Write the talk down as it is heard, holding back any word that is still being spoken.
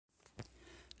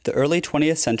The early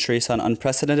 20th century saw an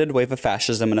unprecedented wave of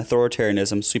fascism and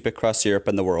authoritarianism sweep across Europe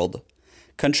and the world.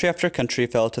 Country after country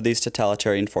fell to these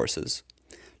totalitarian forces.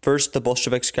 First, the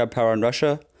Bolsheviks grabbed power in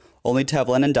Russia, only to have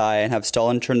Lenin die and have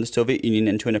Stalin turn the Soviet Union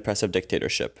into an oppressive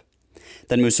dictatorship.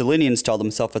 Then Mussolini installed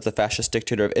himself as the fascist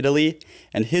dictator of Italy,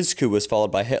 and his coup was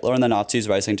followed by Hitler and the Nazis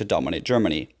rising to dominate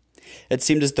Germany. It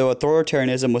seemed as though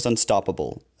authoritarianism was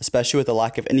unstoppable, especially with the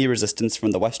lack of any resistance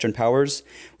from the Western powers,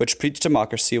 which preached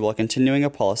democracy while continuing a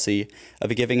policy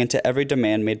of giving in to every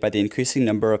demand made by the increasing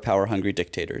number of power-hungry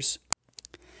dictators.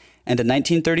 And in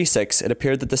 1936, it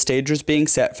appeared that the stage was being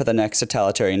set for the next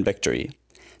totalitarian victory.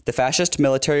 The fascist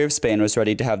military of Spain was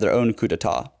ready to have their own coup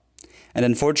d'etat. And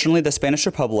unfortunately, the Spanish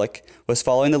Republic was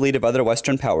following the lead of other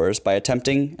Western powers by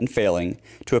attempting, and failing,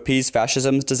 to appease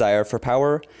fascism's desire for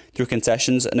power through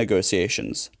concessions and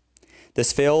negotiations.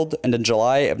 This failed, and in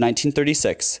July of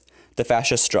 1936, the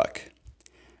fascists struck.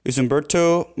 As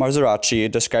Umberto Marzorati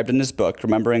described in his book,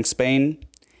 Remembering Spain,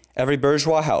 every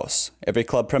bourgeois house, every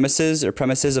club premises or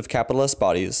premises of capitalist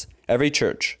bodies, every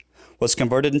church, was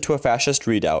converted into a fascist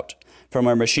redoubt, from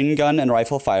where machine gun and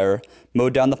rifle fire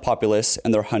mowed down the populace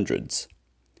in their hundreds.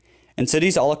 In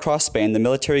cities all across Spain, the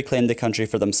military claimed the country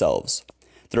for themselves.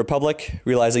 The Republic,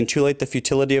 realizing too late the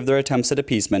futility of their attempts at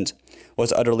appeasement,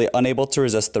 was utterly unable to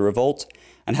resist the revolt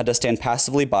and had to stand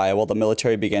passively by while the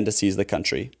military began to seize the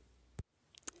country.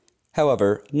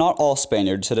 However, not all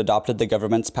Spaniards had adopted the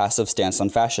government's passive stance on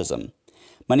fascism.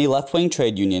 Many left-wing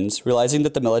trade unions, realizing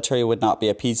that the military would not be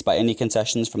appeased by any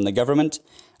concessions from the government,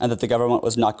 and that the government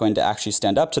was not going to actually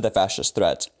stand up to the fascist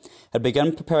threat, had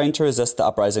begun preparing to resist the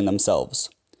uprising themselves.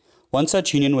 One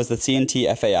such union was the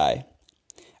CNT-FAI.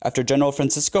 After General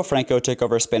Francisco Franco took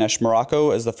over Spanish Morocco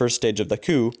as the first stage of the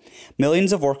coup,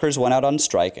 millions of workers went out on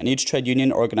strike, and each trade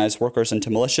union organized workers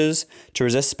into militias to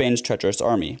resist Spain's treacherous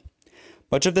army.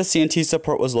 Much of the CNT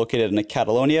support was located in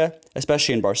Catalonia,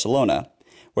 especially in Barcelona,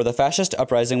 where the fascist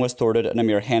uprising was thwarted in a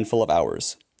mere handful of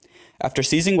hours. After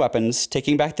seizing weapons,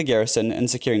 taking back the garrison, and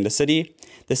securing the city,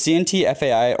 the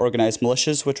CNT-FAI organized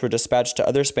militias which were dispatched to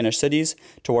other Spanish cities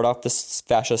to ward off the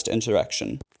fascist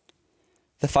insurrection.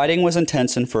 The fighting was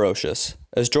intense and ferocious.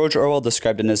 As George Orwell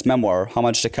described in his memoir,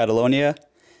 Homage to Catalonia,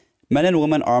 men and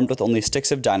women armed with only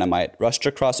sticks of dynamite rushed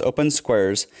across open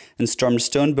squares and stormed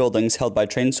stone buildings held by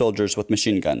trained soldiers with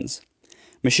machine guns.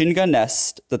 Machine gun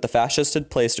nests that the fascists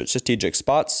had placed at strategic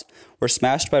spots were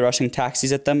smashed by rushing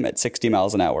taxis at them at 60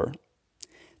 miles an hour.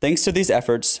 Thanks to these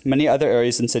efforts, many other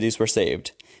areas and cities were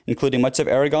saved, including much of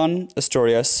Aragon,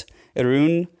 Asturias,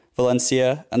 Irún,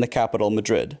 Valencia, and the capital,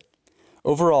 Madrid.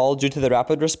 Overall, due to the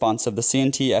rapid response of the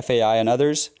CNT-FAI and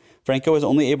others, Franco was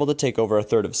only able to take over a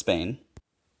third of Spain.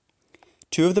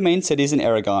 Two of the main cities in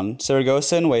Aragon,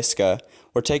 Saragossa and Huesca,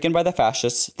 were taken by the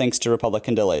fascists thanks to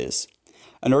Republican delays.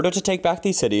 In order to take back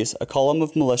these cities, a column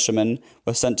of militiamen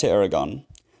was sent to Aragon.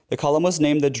 The column was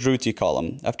named the Durruti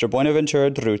Column, after Buenaventura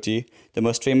Durruti, the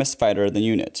most famous fighter in the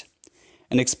unit.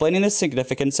 In explaining the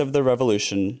significance of the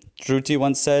revolution, Durruti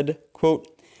once said, quote,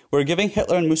 "We're giving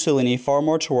Hitler and Mussolini far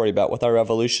more to worry about with our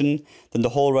revolution than the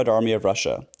whole Red Army of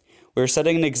Russia. We are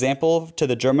setting an example to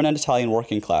the German and Italian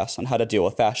working class on how to deal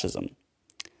with fascism."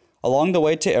 Along the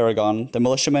way to Aragon, the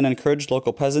militiamen encouraged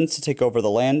local peasants to take over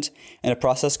the land in a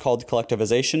process called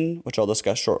collectivization, which I'll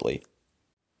discuss shortly.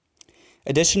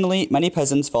 Additionally, many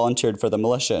peasants volunteered for the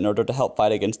militia in order to help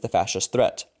fight against the fascist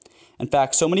threat. In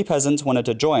fact, so many peasants wanted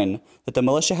to join that the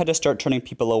militia had to start turning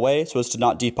people away so as to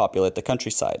not depopulate the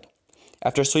countryside.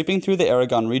 After sweeping through the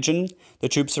Aragon region, the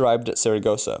troops arrived at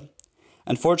Saragossa.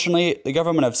 Unfortunately, the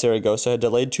government of Saragossa had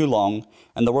delayed too long,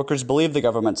 and the workers believed the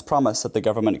government's promise that the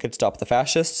government could stop the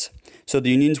fascists, so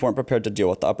the unions weren't prepared to deal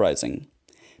with the uprising.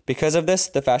 Because of this,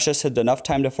 the fascists had enough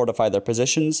time to fortify their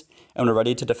positions and were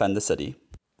ready to defend the city.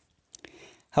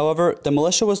 However, the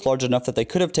militia was large enough that they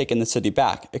could have taken the city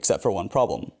back, except for one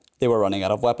problem. They were running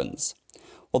out of weapons.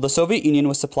 While the Soviet Union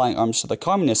was supplying arms to the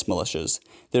communist militias,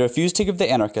 they refused to give the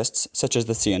anarchists, such as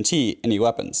the CNT, any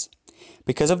weapons.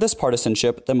 Because of this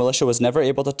partisanship, the militia was never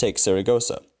able to take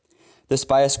Saragossa. This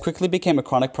bias quickly became a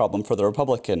chronic problem for the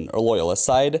Republican or Loyalist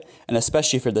side, and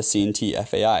especially for the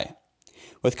CNT-FAI.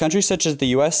 With countries such as the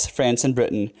US, France, and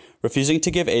Britain refusing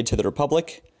to give aid to the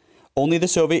Republic, only the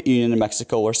Soviet Union and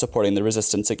Mexico were supporting the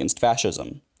resistance against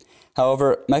fascism.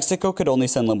 However, Mexico could only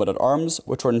send limited arms,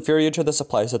 which were inferior to the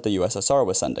supplies that the USSR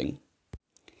was sending.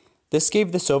 This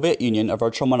gave the Soviet Union a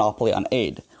virtual monopoly on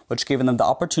aid, which gave them the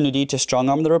opportunity to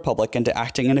strong-arm the Republic into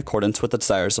acting in accordance with the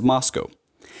desires of Moscow.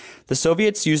 The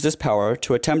Soviets used this power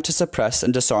to attempt to suppress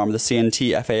and disarm the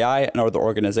CNT-FAI and other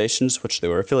organizations which they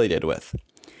were affiliated with.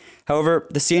 However,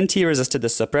 the CNT resisted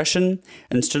this suppression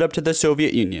and stood up to the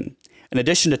Soviet Union, in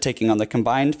addition to taking on the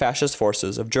combined fascist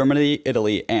forces of Germany,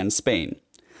 Italy, and Spain.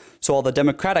 So while the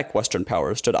democratic Western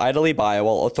powers stood idly by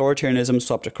while authoritarianism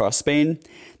swept across Spain,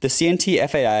 the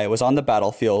CNT-FAI was on the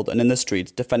battlefield and in the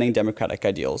streets defending democratic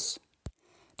ideals.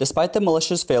 Despite the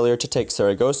militia's failure to take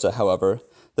Saragossa, however,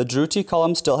 the Durruti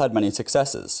column still had many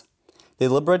successes. They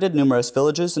liberated numerous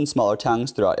villages and smaller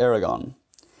towns throughout Aragon.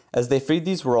 As they freed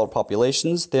these rural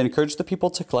populations, they encouraged the people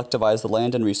to collectivize the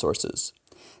land and resources.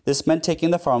 This meant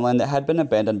taking the farmland that had been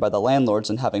abandoned by the landlords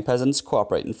and having peasants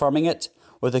cooperate in farming it,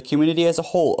 with the community as a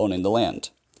whole owning the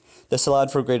land. This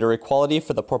allowed for greater equality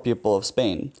for the poor people of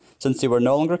Spain, since they were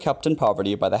no longer kept in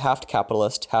poverty by the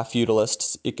half-capitalist,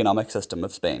 half-feudalist economic system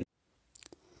of Spain.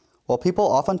 While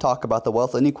people often talk about the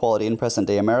wealth inequality in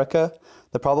present-day America,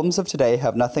 the problems of today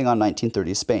have nothing on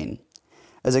 1930s Spain.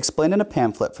 As explained in a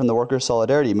pamphlet from the Workers'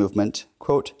 Solidarity Movement,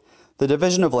 quote, "The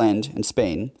division of land in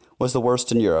Spain was the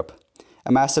worst in Europe.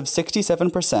 A massive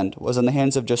 67% was in the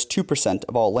hands of just 2%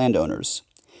 of all landowners.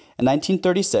 In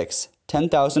 1936,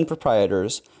 10,000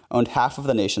 proprietors owned half of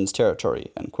the nation's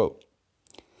territory." End quote.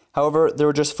 However, there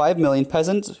were just 5 million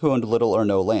peasants who owned little or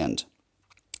no land.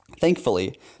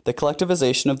 Thankfully, the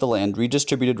collectivization of the land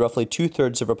redistributed roughly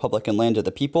 2/3 of Republican land to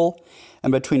the people,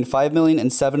 and between 5 million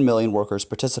and 7 million workers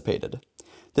participated.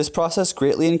 This process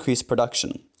greatly increased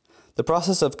production. The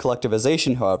process of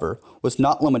collectivization, however, was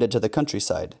not limited to the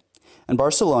countryside. In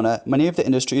Barcelona, many of the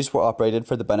industries were operated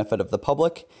for the benefit of the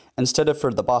public instead of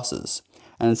for the bosses,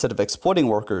 and instead of exploiting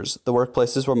workers, the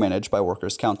workplaces were managed by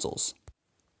workers' councils.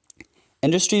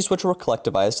 Industries which were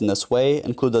collectivized in this way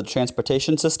include the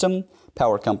transportation system,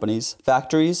 power companies,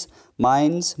 factories,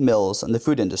 mines, mills, and the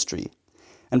food industry.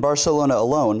 In Barcelona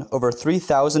alone, over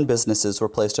 3,000 businesses were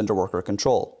placed under worker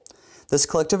control. This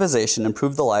collectivization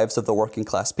improved the lives of the working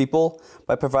class people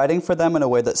by providing for them in a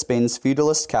way that Spain's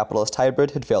feudalist-capitalist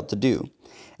hybrid had failed to do,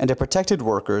 and it protected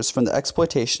workers from the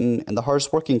exploitation and the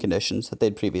harsh working conditions that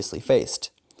they'd previously faced.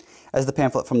 As the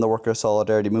pamphlet from the Workers'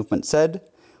 Solidarity Movement said,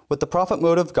 "With the profit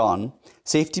motive gone,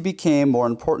 safety became more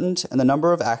important and the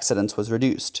number of accidents was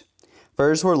reduced.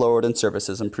 Fares were lowered and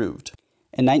services improved."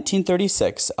 In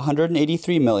 1936,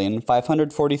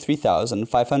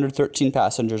 183,543,513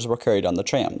 passengers were carried on the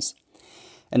trams.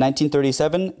 In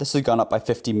 1937, this had gone up by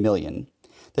 50 million.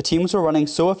 The teams were running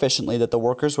so efficiently that the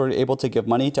workers were able to give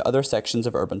money to other sections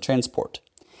of urban transport.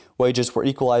 Wages were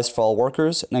equalized for all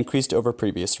workers and increased over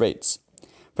previous rates.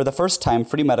 For the first time,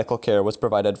 free medical care was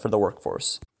provided for the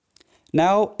workforce.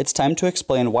 Now, it's time to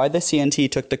explain why the CNT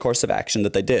took the course of action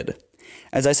that they did.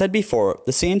 As I said before,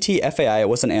 the CNT-FAI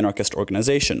was an anarchist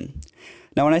organization.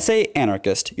 Now, when I say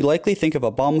anarchist, you likely think of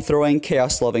a bomb-throwing,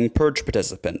 chaos-loving purge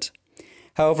participant.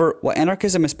 However, what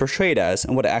anarchism is portrayed as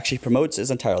and what it actually promotes is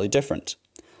entirely different.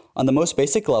 On the most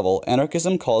basic level,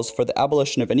 anarchism calls for the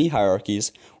abolition of any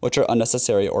hierarchies which are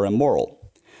unnecessary or immoral.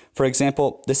 For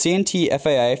example, the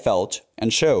CNT-FAI felt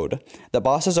and showed that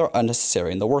bosses are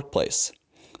unnecessary in the workplace.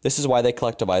 This is why they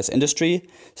collectivized industry,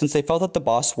 since they felt that the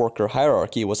boss-worker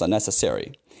hierarchy was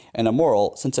unnecessary, and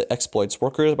immoral since it exploits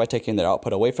workers by taking their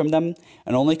output away from them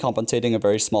and only compensating a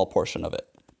very small portion of it.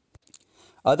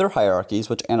 Other hierarchies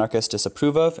which anarchists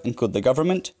disapprove of include the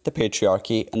government, the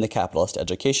patriarchy, and the capitalist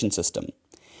education system.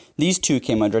 These two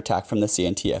came under attack from the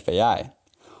CNT-FAI.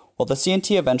 While the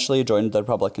CNT eventually joined the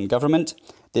Republican government,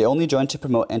 they only joined to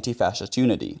promote anti-fascist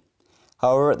unity.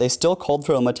 However, they still called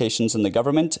for limitations in the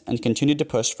government and continued to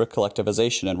push for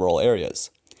collectivization in rural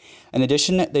areas. In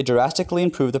addition, they drastically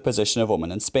improved the position of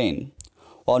women in Spain.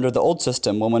 While under the old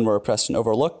system women were oppressed and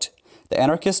overlooked, the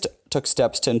anarchists took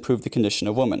steps to improve the condition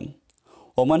of women.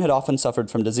 Women had often suffered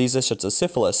from diseases such as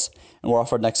syphilis and were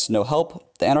offered next to no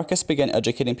help. The anarchists began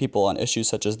educating people on issues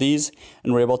such as these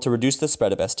and were able to reduce the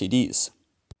spread of STDs.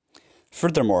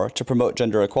 Furthermore, to promote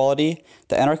gender equality,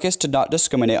 the anarchists did not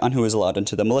discriminate on who was allowed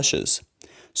into the militias.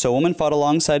 So women fought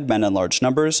alongside men in large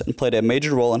numbers and played a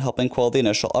major role in helping quell the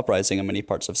initial uprising in many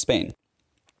parts of Spain.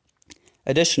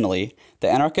 Additionally, the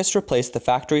anarchists replaced the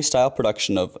factory-style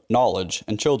production of knowledge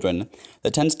in children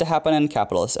that tends to happen in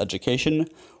capitalist education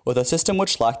with a system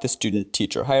which lacked the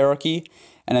student-teacher hierarchy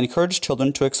and encouraged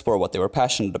children to explore what they were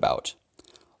passionate about.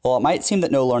 While it might seem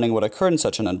that no learning would occur in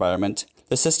such an environment,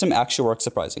 the system actually worked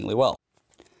surprisingly well.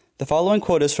 The following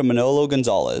quote is from Manolo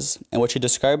Gonzalez, in which he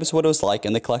describes what it was like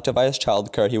in the collectivized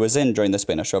childcare he was in during the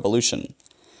Spanish Revolution.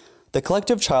 The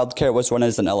collective childcare was run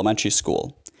as an elementary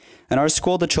school. In our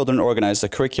school, the children organized the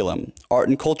curriculum. Art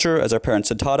and culture, as our parents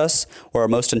had taught us, were our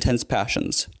most intense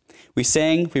passions. We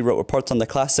sang, we wrote reports on the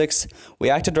classics, we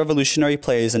acted revolutionary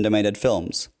plays and demanded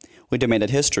films. We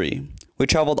demanded history. We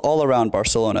traveled all around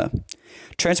Barcelona.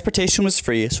 Transportation was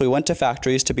free, so we went to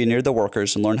factories to be near the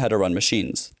workers and learn how to run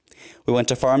machines. We went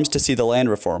to farms to see the land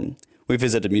reform. We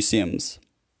visited museums.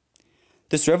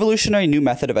 This revolutionary new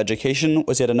method of education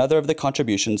was yet another of the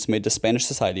contributions made to Spanish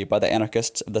society by the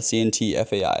anarchists of the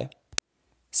CNT-FAI.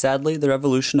 Sadly, the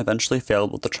revolution eventually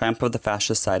failed with the triumph of the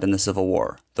fascist side in the Civil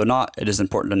War, though not, it is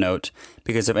important to note,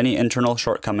 because of any internal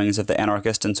shortcomings of the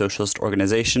anarchist and socialist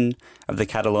organization of the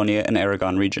Catalonia and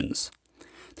Aragon regions.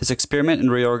 This experiment in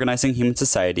reorganizing human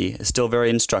society is still very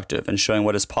instructive in showing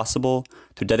what is possible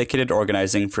through dedicated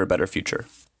organizing for a better future.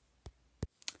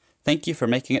 Thank you for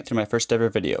making it through my first ever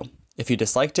video. If you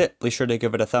disliked it, be sure to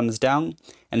give it a thumbs down,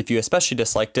 and if you especially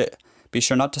disliked it, be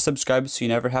sure not to subscribe so you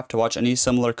never have to watch any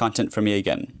similar content from me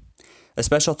again. A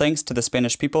special thanks to the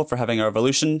Spanish people for having a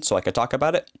revolution so I could talk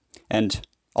about it, and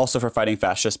also for fighting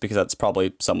fascists because that's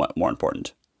probably somewhat more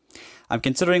important. I'm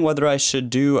considering whether I should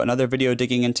do another video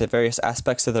digging into various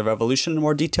aspects of the revolution in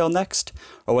more detail next,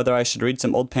 or whether I should read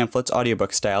some old pamphlets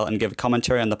audiobook style and give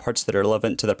commentary on the parts that are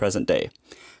relevant to the present day.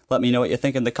 Let me know what you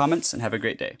think in the comments, and have a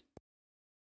great day.